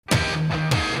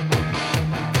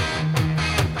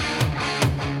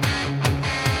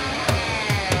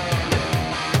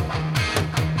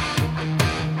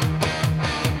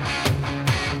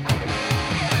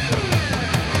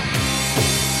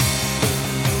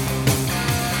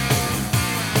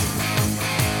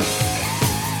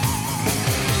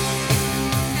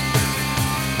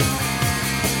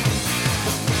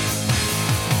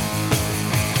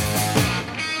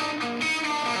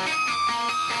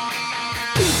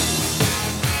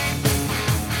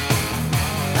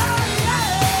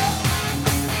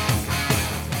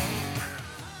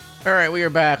All right, we are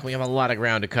back. We have a lot of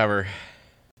ground to cover.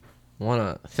 I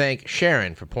want to thank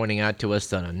Sharon for pointing out to us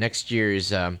that on next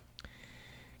year's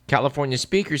California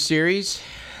Speaker Series,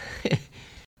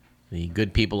 the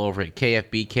good people over at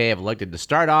KFBK have elected to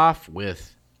start off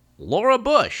with Laura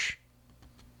Bush.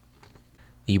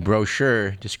 The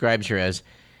brochure describes her as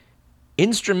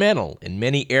instrumental in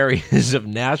many areas of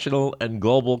national and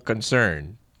global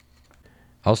concern.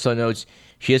 Also notes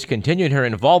she has continued her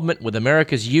involvement with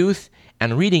America's youth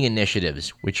and reading initiatives,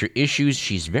 which are issues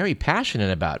she's very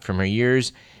passionate about from her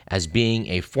years as being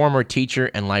a former teacher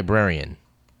and librarian.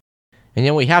 And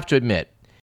yet we have to admit,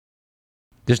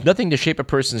 there's nothing to shape a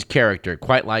person's character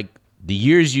quite like the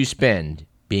years you spend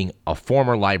being a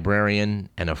former librarian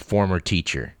and a former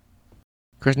teacher.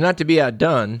 Of course, not to be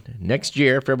outdone, next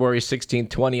year, February 16,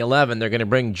 2011, they're going to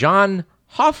bring John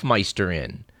Hofmeister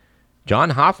in.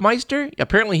 John Hofmeister?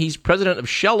 Apparently he's president of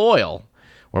Shell Oil,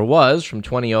 or was from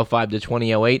 2005 to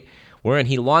 2008, wherein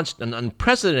he launched an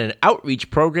unprecedented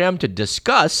outreach program to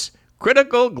discuss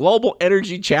critical global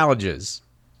energy challenges.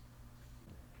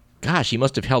 Gosh, he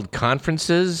must have held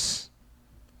conferences,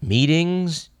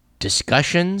 meetings,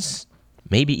 discussions,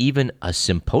 maybe even a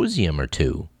symposium or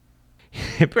two.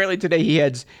 Apparently today he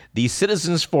heads the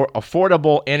Citizens for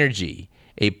Affordable Energy,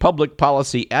 a public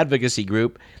policy advocacy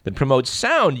group that promotes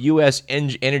sound U.S.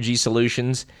 energy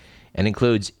solutions and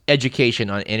includes education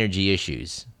on energy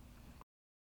issues.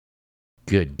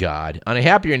 Good God. On a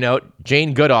happier note,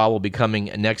 Jane Goodall will be coming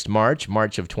next March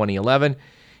of 2011.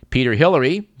 Peter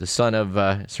Hillary, the son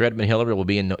of Sir Edmund Hillary, will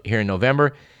be here in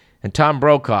November. And Tom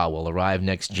Brokaw will arrive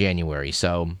next January,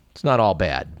 so it's not all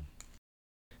bad.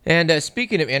 And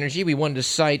speaking of energy, we wanted to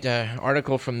cite an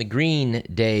article from the Green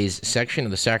Days section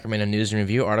of the Sacramento News and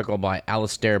Review, article by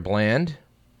Alastair Bland,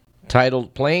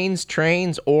 titled Planes,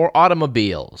 Trains, or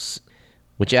Automobiles,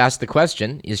 which asks the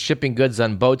question, is shipping goods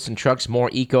on boats and trucks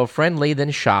more eco-friendly than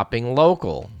shopping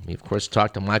local? We, of course,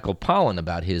 talked to Michael Pollan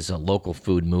about his local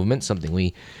food movement, something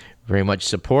we very much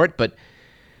support, but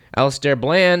Alastair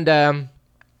Bland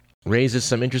raises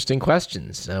some interesting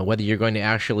questions. Whether you're going to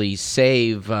actually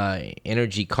save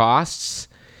energy costs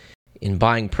in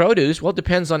buying produce, well, it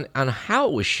depends on how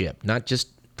it was shipped, not just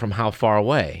from how far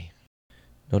away.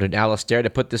 Noted Alastair, to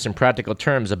put this in practical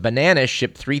terms, a banana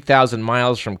shipped 3,000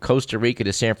 miles from Costa Rica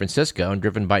to San Francisco and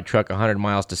driven by truck 100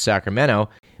 miles to Sacramento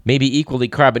may be equally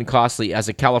carbon costly as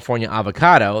a California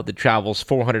avocado that travels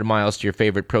 400 miles to your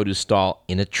favorite produce stall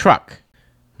in a truck.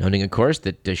 Noting, of course,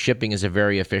 that shipping is a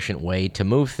very efficient way to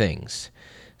move things.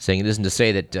 Saying it isn't to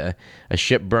say that a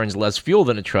ship burns less fuel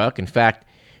than a truck. In fact,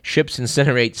 ships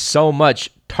incinerate so much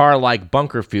tar-like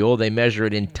bunker fuel they measure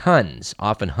it in tons,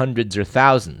 often hundreds or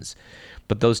thousands.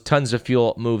 But those tons of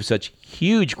fuel move such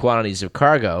huge quantities of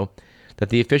cargo that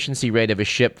the efficiency rate of a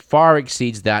ship far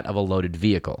exceeds that of a loaded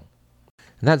vehicle.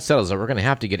 And that settles it. We're going to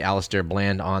have to get Alastair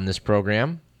Bland on this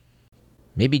program.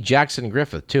 Maybe Jackson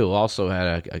Griffith, too, also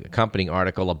had a accompanying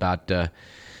article about the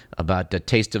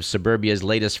Taste of Suburbia's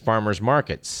latest farmers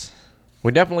markets.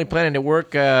 We're definitely planning to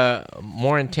work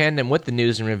more in tandem with the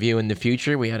News and Review in the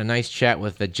future. We had a nice chat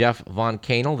with Jeff Von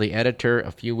Kanel, the editor,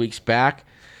 a few weeks back,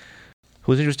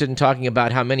 who's interested in talking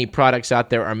about how many products out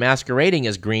there are masquerading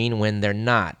as green when they're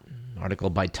not. An article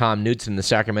by Tom Knutson in the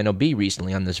Sacramento Bee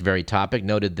recently on this very topic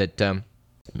noted that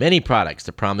many products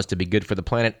that promise to be good for the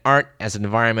planet aren't as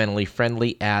environmentally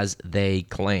friendly as they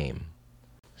claim.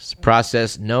 It's a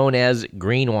process known as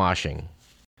greenwashing. In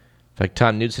fact,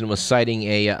 Tom Knutson was citing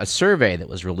a survey that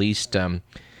was released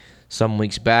some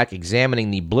weeks back examining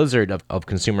the blizzard of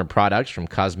consumer products from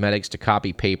cosmetics to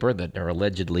copy paper that are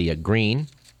allegedly green.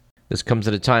 This comes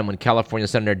at a time when California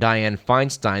Senator Dianne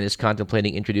Feinstein is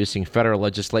contemplating introducing federal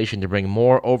legislation to bring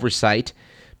more oversight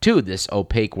to this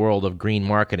opaque world of green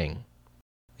marketing.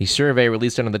 The survey,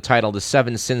 released under the title The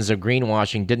 7 Sins of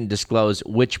Greenwashing, didn't disclose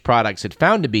which products it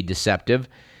found to be deceptive,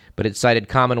 but it cited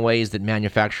common ways that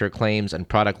manufacturer claims and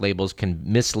product labels can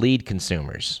mislead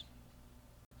consumers.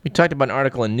 We talked about an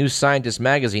article in New Scientist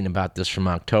magazine about this from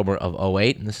October of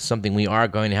 2008, and this is something we are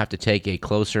going to have to take a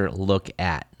closer look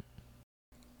at.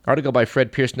 Article by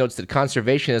Fred Pierce notes that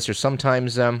conservationists are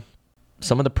sometimes some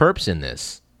of the perps in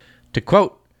this. To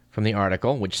quote from the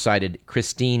article, which cited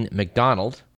Christine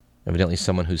McDonald, evidently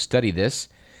someone who studied this,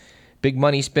 big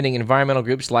money spending environmental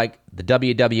groups like the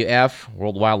WWF,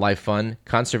 World Wildlife Fund,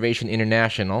 Conservation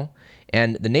International,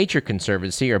 and the Nature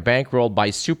Conservancy are bankrolled by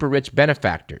super-rich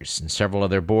benefactors, and several of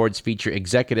their boards feature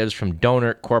executives from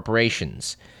donor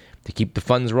corporations. To keep the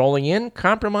funds rolling in,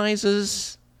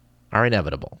 compromises are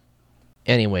inevitable.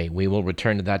 Anyway, we will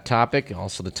return to that topic,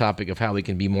 also the topic of how we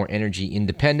can be more energy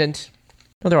independent.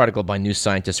 Another article by New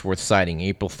Scientist worth citing,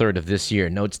 April 3rd of this year,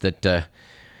 notes that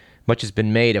Much has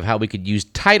been made of how we could use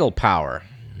tidal power.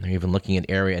 They're even looking at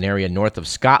an area north of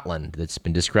Scotland that's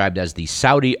been described as the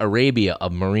Saudi Arabia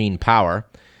of marine power.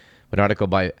 An article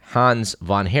by Hans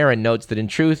von Herren notes that in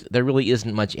truth, there really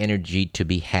isn't much energy to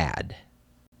be had.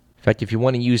 In fact, if you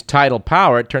want to use tidal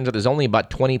power, it turns out there's only about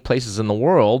 20 places in the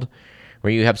world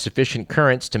where you have sufficient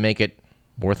currents to make it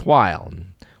worthwhile.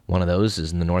 And one of those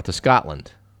is in the north of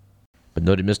Scotland. But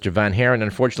noted Mr. Van Herren,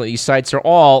 unfortunately, these sites are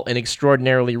all in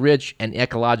extraordinarily rich and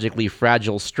ecologically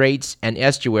fragile straits and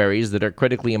estuaries that are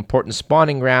critically important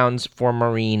spawning grounds for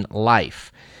marine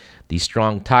life. These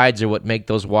strong tides are what make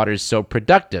those waters so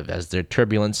productive, as their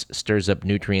turbulence stirs up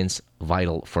nutrients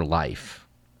vital for life.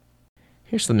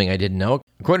 Here's something I didn't know.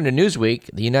 According to Newsweek,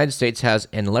 the United States has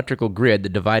an electrical grid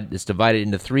that's divided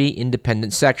into 3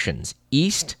 independent sections: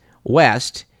 East,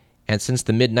 West, and since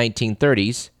the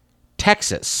mid-1930s,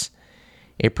 Texas.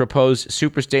 A proposed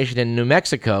superstation in New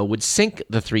Mexico would sync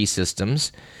the 3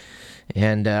 systems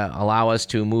and allow us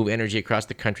to move energy across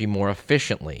the country more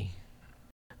efficiently.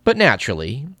 But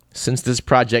naturally, since this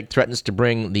project threatens to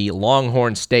bring the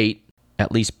Longhorn State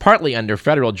at least partly under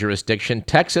federal jurisdiction,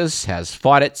 Texas has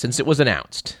fought it since it was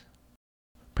announced.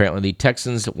 Apparently, the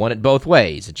Texans want it both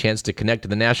ways, a chance to connect to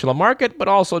the national market, but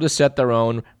also to set their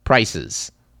own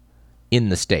prices in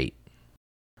the state.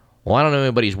 Well, I don't know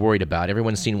anybody's worried about.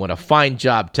 Everyone's seen what a fine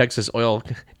job Texas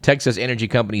energy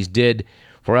companies did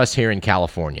for us here in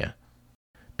California.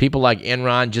 People like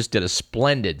Enron just did a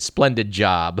splendid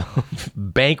job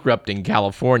bankrupting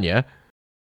California.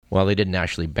 Well, they didn't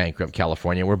actually bankrupt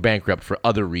California. We're bankrupt for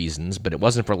other reasons, but it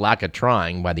wasn't for lack of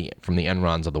trying from the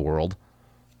Enrons of the world.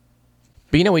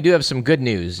 But we do have some good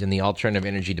news in the alternative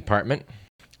energy department.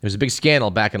 There was a big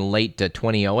scandal back in late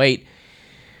 2008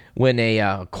 when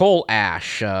a coal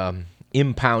ash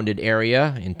impounded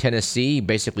area in Tennessee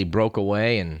basically broke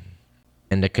away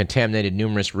and contaminated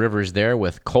numerous rivers there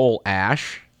with coal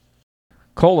ash.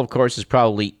 Coal, of course, is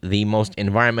probably the most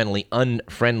environmentally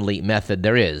unfriendly method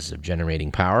there is of generating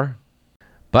power.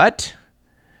 But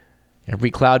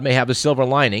every cloud may have a silver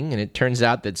lining, and it turns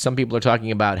out that some people are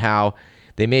talking about how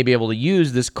they may be able to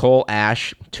use this coal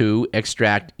ash to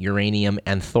extract uranium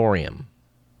and thorium.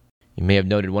 You may have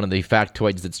noted one of the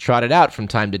factoids that's trotted out from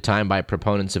time to time by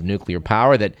proponents of nuclear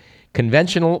power, that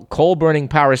conventional coal-burning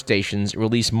power stations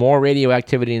release more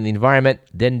radioactivity in the environment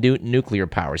than do nuclear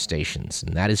power stations,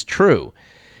 and that is true.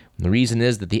 The reason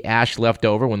is that the ash left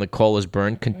over when the coal is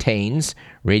burned contains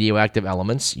radioactive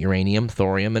elements, uranium,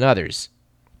 thorium, and others.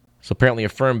 So apparently a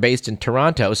firm based in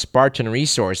Toronto, Spartan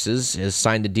Resources, has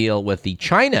signed a deal with the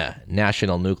China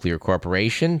National Nuclear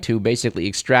Corporation to basically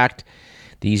extract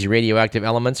these radioactive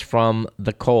elements from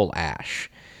the coal ash.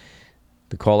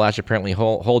 The coal ash apparently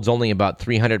holds only about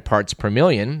 300 parts per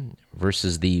million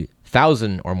versus the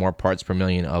 1,000 or more parts per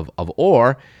million of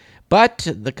ore, but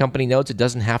the company notes it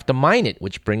doesn't have to mine it,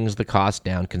 which brings the cost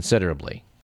down considerably.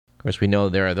 Of course, we know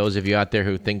there are those of you out there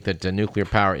who think that nuclear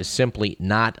power is simply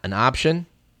not an option.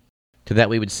 To that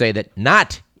we would say that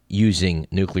not using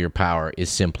nuclear power is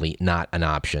simply not an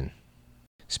option.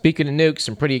 Speaking of nukes,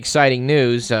 some pretty exciting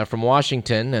news from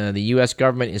Washington. The U.S.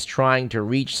 government is trying to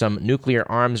reach some nuclear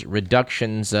arms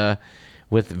reductions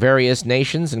with various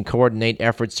nations and coordinate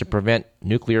efforts to prevent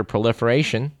nuclear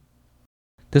proliferation.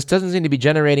 This doesn't seem to be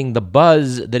generating the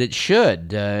buzz that it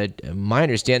should. My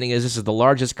understanding is this is the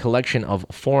largest collection of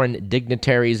foreign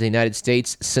dignitaries in the United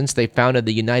States since they founded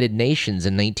the United Nations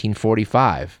in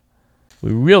 1945.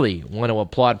 We really want to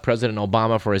applaud President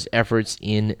Obama for his efforts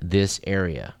in this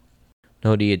area.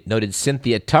 Noted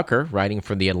Cynthia Tucker, writing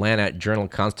for the Atlanta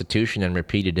Journal-Constitution and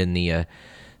repeated in the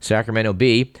Sacramento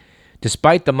Bee,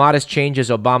 despite the modest changes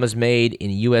Obama's made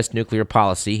in U.S. nuclear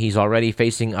policy, he's already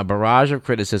facing a barrage of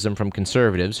criticism from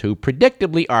conservatives who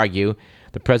predictably argue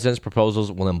the president's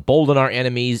proposals will embolden our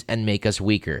enemies and make us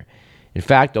weaker. In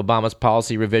fact, Obama's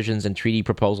policy revisions and treaty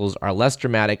proposals are less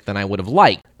dramatic than I would have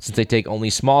liked, since they take only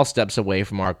small steps away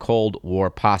from our Cold War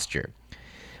posture.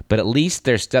 But at least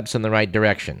they're steps in the right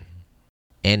direction.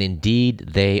 And indeed,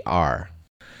 they are.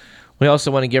 We also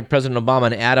want to give President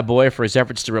Obama an attaboy for his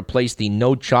efforts to replace the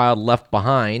No Child Left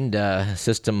Behind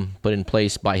system put in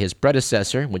place by his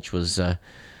predecessor, which was a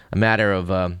matter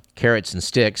of carrots and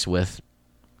sticks with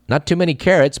not too many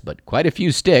carrots, but quite a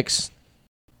few sticks.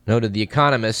 Noted The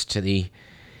Economist, the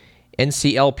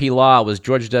NCLP law was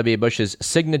George W. Bush's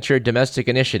signature domestic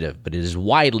initiative, but it is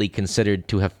widely considered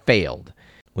to have failed,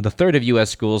 with a third of U.S.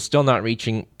 schools still not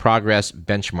reaching progress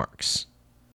benchmarks.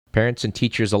 Parents and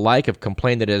teachers alike have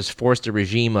complained that it has forced a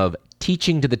regime of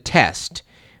teaching to the test,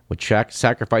 which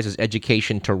sacrifices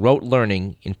education to rote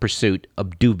learning in pursuit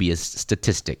of dubious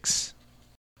statistics.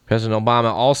 President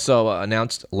Obama also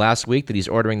announced last week that he's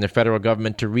ordering the federal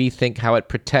government to rethink how it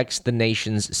protects the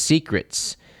nation's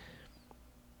secrets,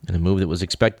 in a move that was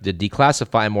expected to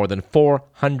declassify more than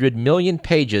 400 million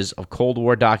pages of Cold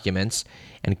War documents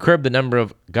and curb the number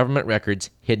of government records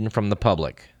hidden from the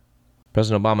public.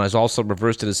 President Obama has also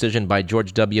reversed a decision by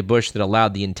George W. Bush that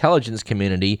allowed the intelligence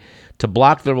community to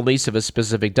block the release of a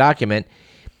specific document,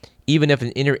 even if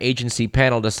an interagency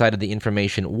panel decided the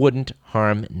information wouldn't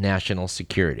harm national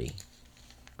security.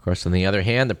 Of course, on the other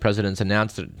hand, the president's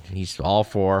announced that he's all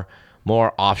for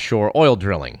more offshore oil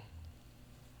drilling.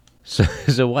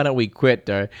 So why don't we quit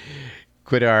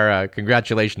our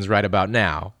congratulations right about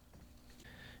now?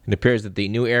 It appears that the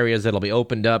new areas that will be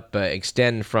opened up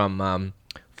extend from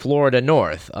Florida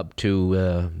north up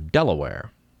to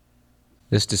Delaware.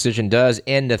 This decision does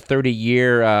end a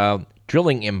 30-year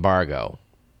drilling embargo.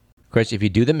 Of course, if you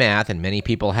do the math, and many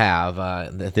people have,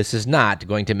 this is not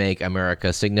going to make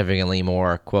America significantly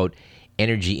more, quote,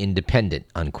 energy independent,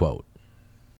 unquote.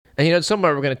 And,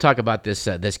 somewhere we're going to talk about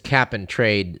this cap and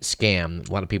trade scam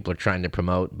a lot of people are trying to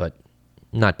promote, but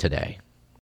not today.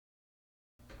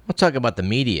 We'll talk about the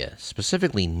media,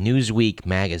 specifically Newsweek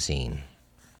magazine.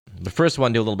 But first, I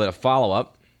want to do a little bit of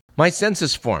follow-up. My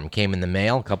census form came in the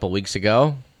mail a couple weeks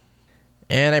ago,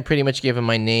 and I pretty much gave him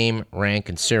my name, rank,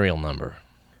 and serial number.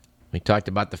 We talked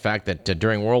about the fact that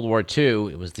during World War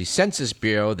II, it was the Census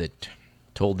Bureau that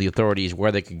told the authorities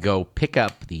where they could go pick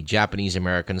up the Japanese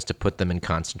Americans to put them in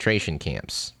concentration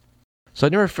camps. So I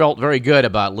never felt very good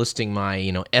about listing my,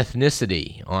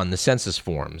 ethnicity on the census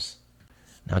forms.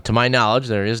 Now, to my knowledge,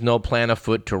 there is no plan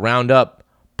afoot to round up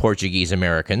Portuguese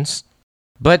Americans.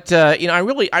 But, I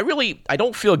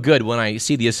don't feel good when I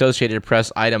see the Associated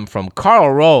Press item from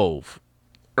Karl Rove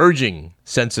urging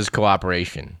census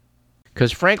cooperation.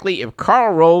 Because, frankly, if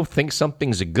Karl Rove thinks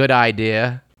something's a good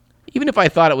idea, even if I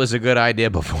thought it was a good idea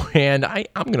beforehand,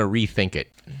 I'm going to rethink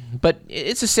it. But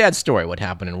it's a sad story what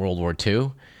happened in World War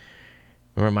II.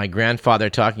 Remember my grandfather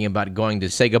talking about going to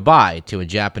say goodbye to a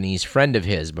Japanese friend of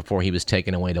his before he was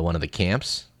taken away to one of the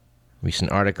camps. A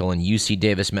recent article in UC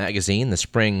Davis magazine, the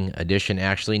spring edition,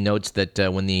 actually notes that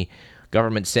when the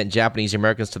government sent Japanese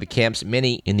Americans to the camps,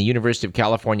 many in the University of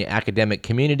California academic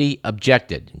community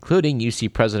objected, including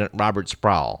UC President Robert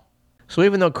Sproul. So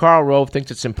even though Karl Rove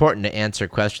thinks it's important to answer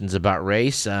questions about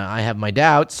race, I have my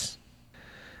doubts,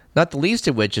 not the least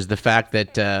of which is the fact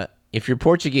that if you're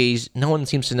Portuguese, no one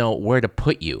seems to know where to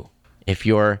put you. If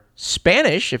you're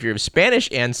Spanish, if you're of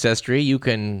Spanish ancestry, you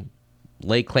can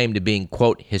lay claim to being,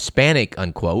 quote, Hispanic,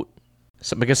 unquote,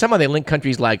 because somehow they link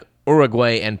countries like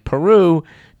Uruguay and Peru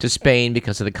to Spain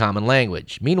because of the common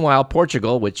language. Meanwhile,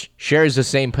 Portugal, which shares the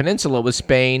same peninsula with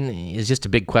Spain, is just a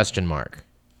big question mark.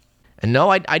 And no,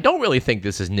 I don't really think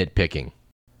this is nitpicking.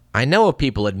 I know of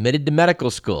people admitted to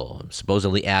medical school,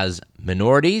 supposedly as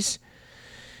minorities,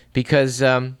 because,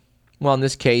 in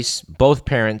this case, both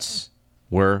parents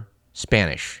were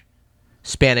Spanish.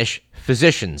 Spanish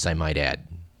physicians, I might add,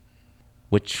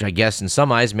 which I guess in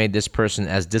some eyes made this person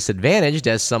as disadvantaged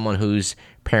as someone whose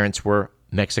parents were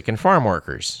Mexican farm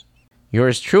workers.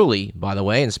 Yours truly, by the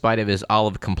way, in spite of his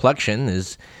olive complexion,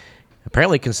 is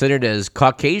apparently considered as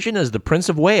Caucasian as the Prince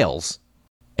of Wales.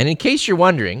 And in case you're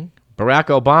wondering, Barack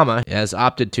Obama has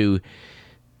opted to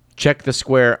check the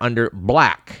square under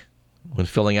black when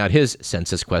filling out his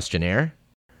census questionnaire.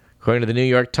 According to the New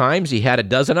York Times, he had a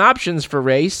dozen options for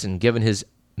race, and given his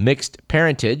mixed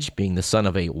parentage, being the son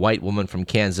of a white woman from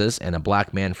Kansas and a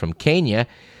black man from Kenya,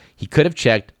 he could have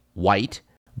checked white,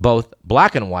 both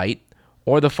black and white,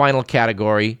 or the final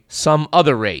category, some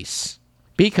other race,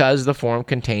 because the form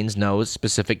contains no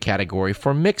specific category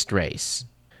for mixed race.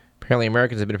 Apparently,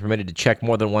 Americans have been permitted to check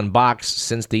more than one box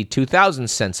since the 2000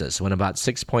 census, when about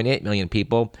 6.8 million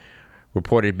people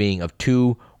reported being of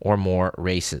two or more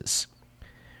races.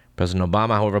 President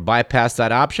Obama, however, bypassed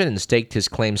that option and staked his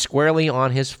claim squarely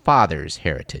on his father's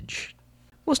heritage.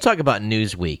 Let's talk about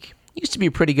Newsweek. It used to be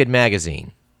a pretty good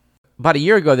magazine. About a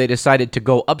year ago, they decided to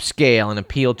go upscale and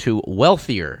appeal to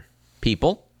wealthier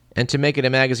people, and to make it a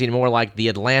magazine more like The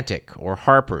Atlantic or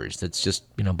Harper's that's just,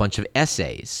 a bunch of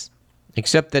essays.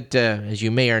 Except that, as you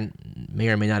may or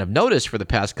may not have noticed for the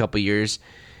past couple of years,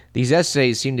 these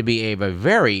essays seem to be of a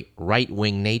very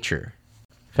right-wing nature.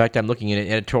 In fact, I'm looking at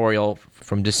an editorial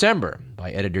from December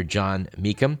by editor John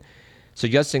Meekum,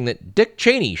 suggesting that Dick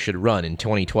Cheney should run in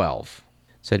 2012.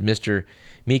 Said Mr.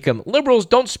 Meekum, liberals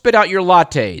don't spit out your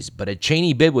lattes, but a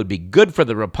Cheney bid would be good for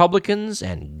the Republicans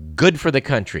and good for the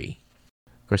country.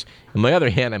 Of course, on my other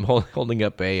hand, I'm holding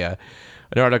up an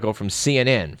article from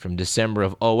CNN from December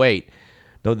of 2008.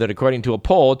 Note that according to a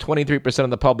poll, 23%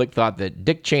 of the public thought that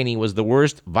Dick Cheney was the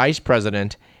worst vice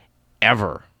president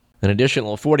ever. An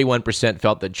additional 41%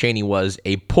 felt that Cheney was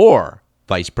a poor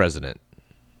vice president.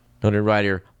 Noted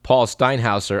writer Paul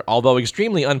Steinhauser, although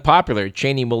extremely unpopular,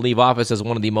 Cheney will leave office as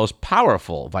one of the most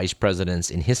powerful vice presidents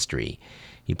in history.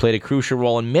 He played a crucial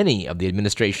role in many of the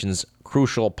administration's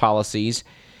crucial policies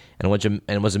and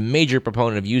was a major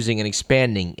proponent of using and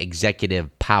expanding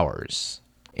executive powers.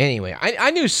 Anyway,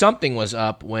 I knew something was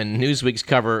up when Newsweek's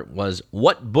cover was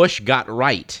What Bush Got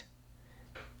Right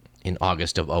in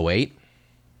August of 2008.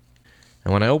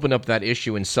 And when I opened up that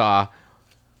issue and saw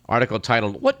article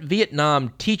titled What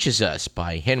Vietnam Teaches Us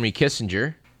by Henry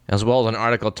Kissinger, as well as an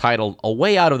article titled A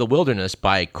Way Out of the Wilderness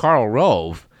by Karl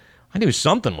Rove, I knew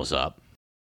something was up.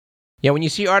 Yeah, when you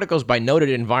see articles by noted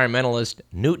environmentalist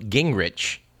Newt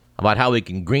Gingrich about how we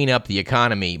can green up the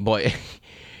economy, boy,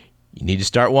 you need to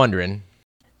start wondering.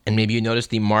 And maybe you noticed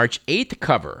the March 8th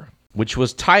cover, which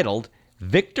was titled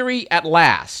Victory at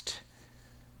Last,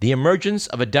 The Emergence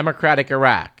of a Democratic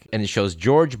Iraq, and it shows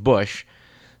George Bush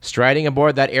striding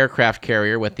aboard that aircraft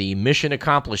carrier with the Mission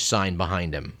Accomplished sign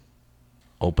behind him.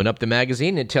 Open up the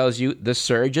magazine, it tells you the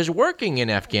surge is working in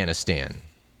Afghanistan.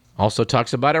 Also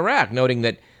talks about Iraq, noting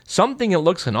that something that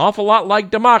looks an awful lot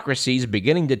like democracy is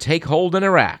beginning to take hold in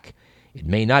Iraq. It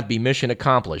may not be mission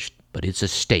accomplished, but it's a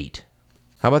state.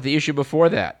 How about the issue before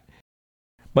that?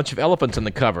 Bunch of elephants on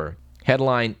the cover.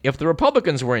 Headline, If the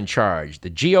Republicans Were in Charge,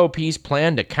 the GOP's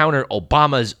plan to counter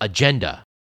Obama's agenda.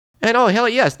 And oh, hell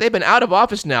yes, they've been out of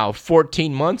office now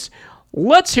 14 months.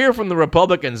 Let's hear from the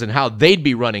Republicans and how they'd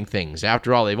be running things.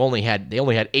 After all, they only had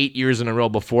 8 years in a row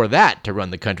before that to run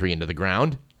the country into the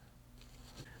ground.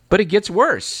 But it gets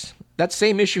worse. That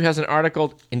same issue has an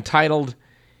article entitled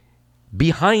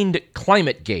Behind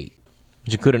Climate Gate,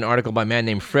 which included an article by a man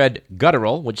named Fred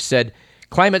Gutterall, which said,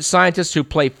 climate scientists who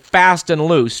play fast and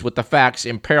loose with the facts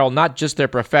imperil not just their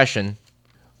profession,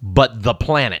 but the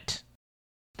planet.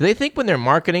 Do they think when they're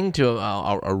marketing to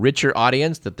a richer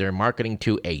audience that they're marketing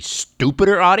to a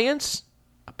stupider audience?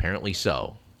 Apparently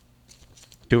so.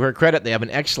 To her credit, they have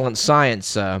an excellent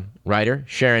science writer,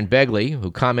 Sharon Begley, who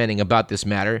commenting about this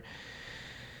matter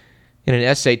in an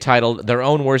essay titled Their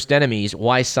Own Worst Enemies,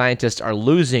 Why Scientists Are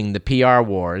Losing the PR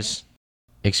Wars,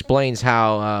 explains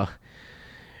how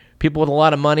people with a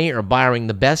lot of money are borrowing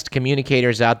the best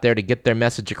communicators out there to get their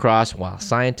message across, while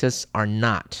scientists are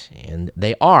not. And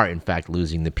they are, in fact,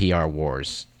 losing the PR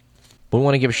wars. We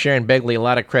want to give Sharon Begley a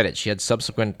lot of credit. She had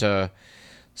subsequent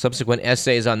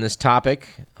essays on this topic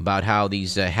about how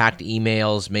these hacked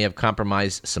emails may have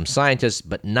compromised some scientists,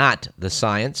 but not the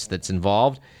science that's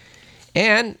involved.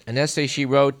 And an essay she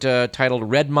wrote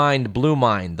titled Red Mind, Blue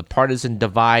Mind, The Partisan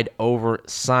Divide Over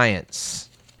Science.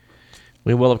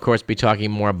 We will, of course, be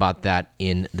talking more about that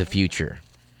in the future.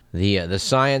 The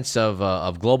science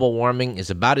of global warming is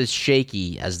about as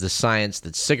shaky as the science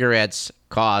that cigarettes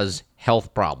cause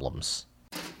health problems.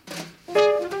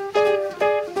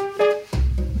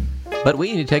 But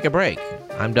we need to take a break.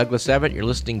 I'm Douglas Everett. You're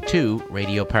listening to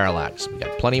Radio Parallax. We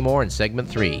got plenty more in segment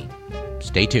 3.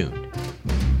 Stay tuned.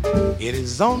 It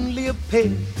is only a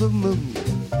paper moon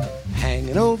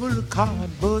hanging over a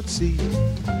cardboard sea,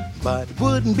 but it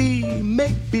wouldn't be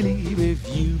make-believe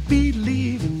if you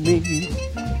believe in me.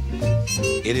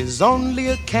 It is only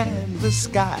a canvas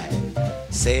sky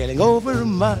sailing over a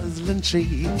muslin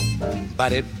tree,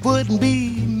 but it wouldn't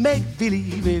be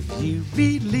make-believe if you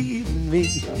believe in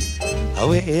me.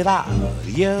 Without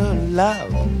your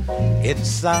love,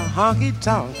 it's a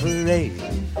honky-tonk parade.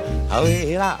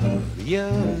 Without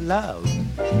your love,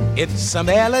 it's a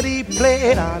melody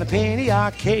played on a penny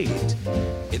arcade.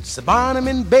 It's a Barnum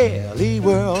and Bailey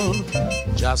world,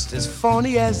 just as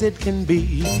phony as it can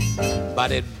be.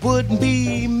 But it wouldn't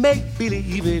be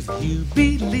make-believe if you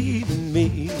believe in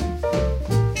me.